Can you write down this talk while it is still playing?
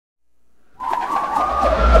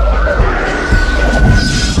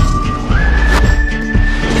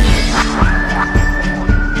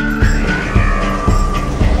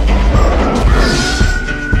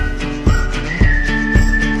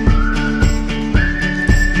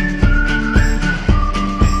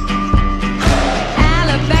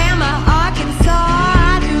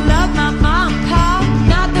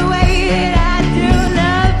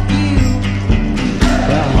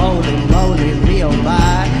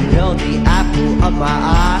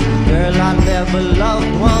never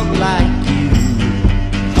loved one like you.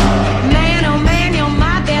 Man, oh man, you're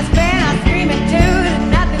my best friend. I scream it too. There's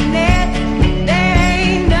nothing there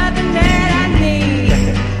ain't nothing that I need.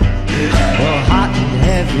 Well, hot and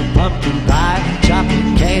heavy pumpkin pie,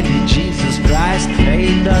 chocolate candy, Jesus Christ,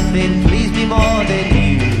 ain't nothing please me more than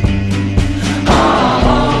you.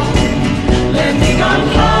 Oh, let me come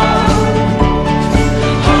home.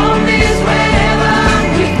 Home is wherever I'm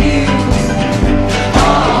with you.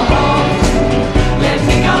 Oh, let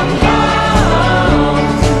me come home.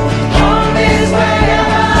 Home is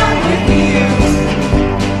wherever I'm with you.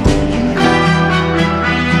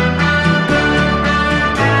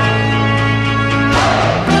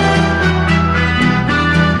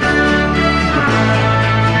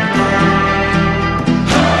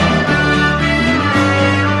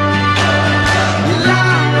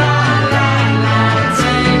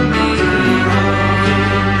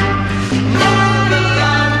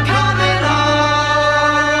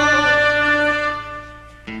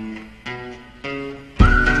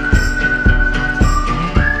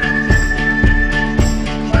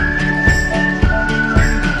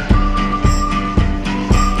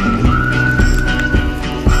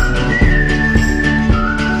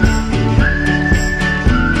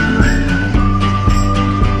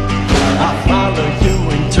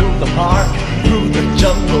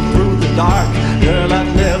 Jungle through the dark, girl,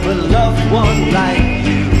 I've never loved one like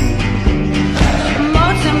you.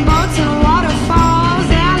 Boats and boats and waterfalls,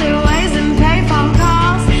 alleyways and payphone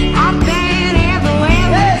calls. I've been everywhere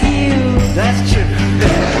with you. That's true.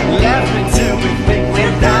 Laughing till we think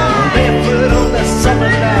we're down, barefoot on the summer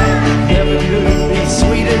night. Never could be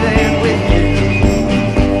sweeter than with you.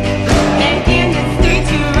 And in the streets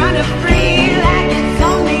you run free like it's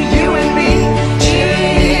only you and me.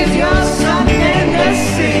 Cheers, you're something to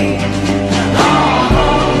see. Oh,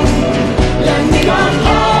 let me come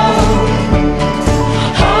home.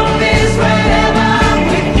 Home is wherever I'm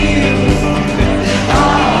with you.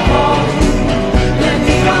 Oh, let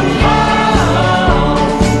me come home.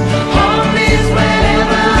 Home is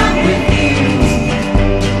wherever I'm with you.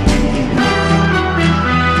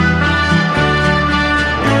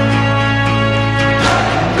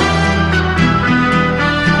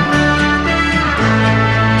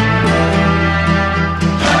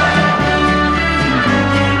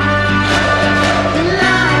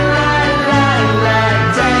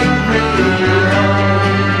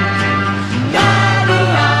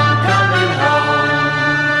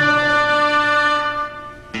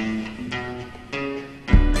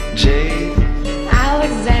 Jay,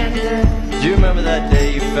 Alexander, do you remember that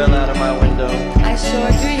day you fell out of my window? I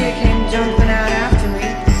sure do. You came jumping out after me.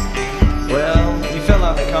 Well, you fell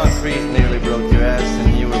on the concrete and nearly broke your ass,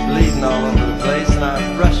 and you were bleeding all over the place, and I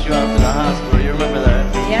rushed you off to the hospital. You remember that?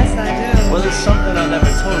 Yes, I do. Well, there's something I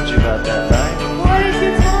never told you about that night. What did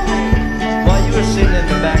you tell me? While you were sitting in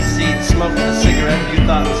the back seat smoking a cigarette you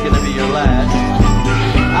thought was going to be your last,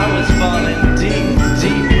 I was falling deep,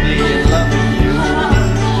 deeply in love with you,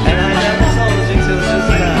 and I never told you till just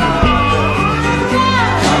now.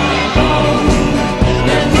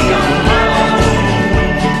 Let me go home.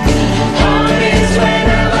 Home is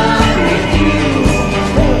wherever I'm with you.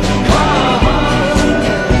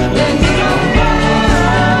 Let me go home.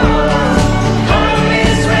 Home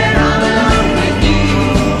is when I'm alone with you.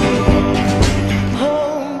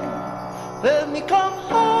 Home, let me come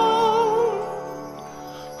home.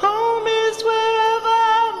 Home is wherever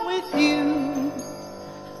I'm with you.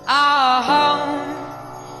 Oh, home.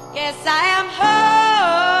 Yes, I am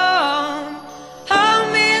home.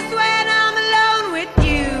 Home is when I'm alone with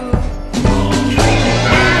you.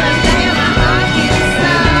 Alabama,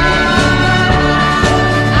 Arkansas.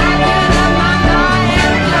 I get up my car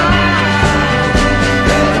and fly.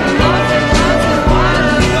 Boats and boats and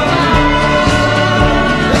waterfalls.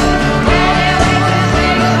 Alleyways and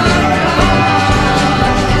payphone calls.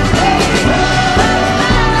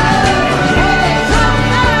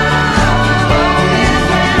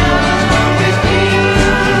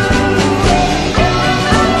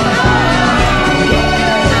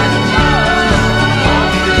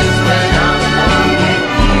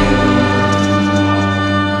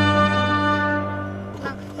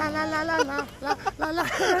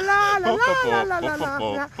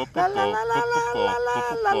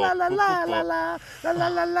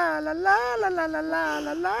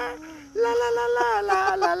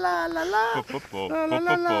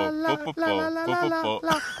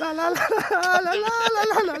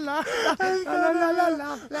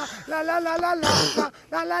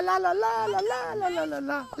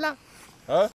 Huh?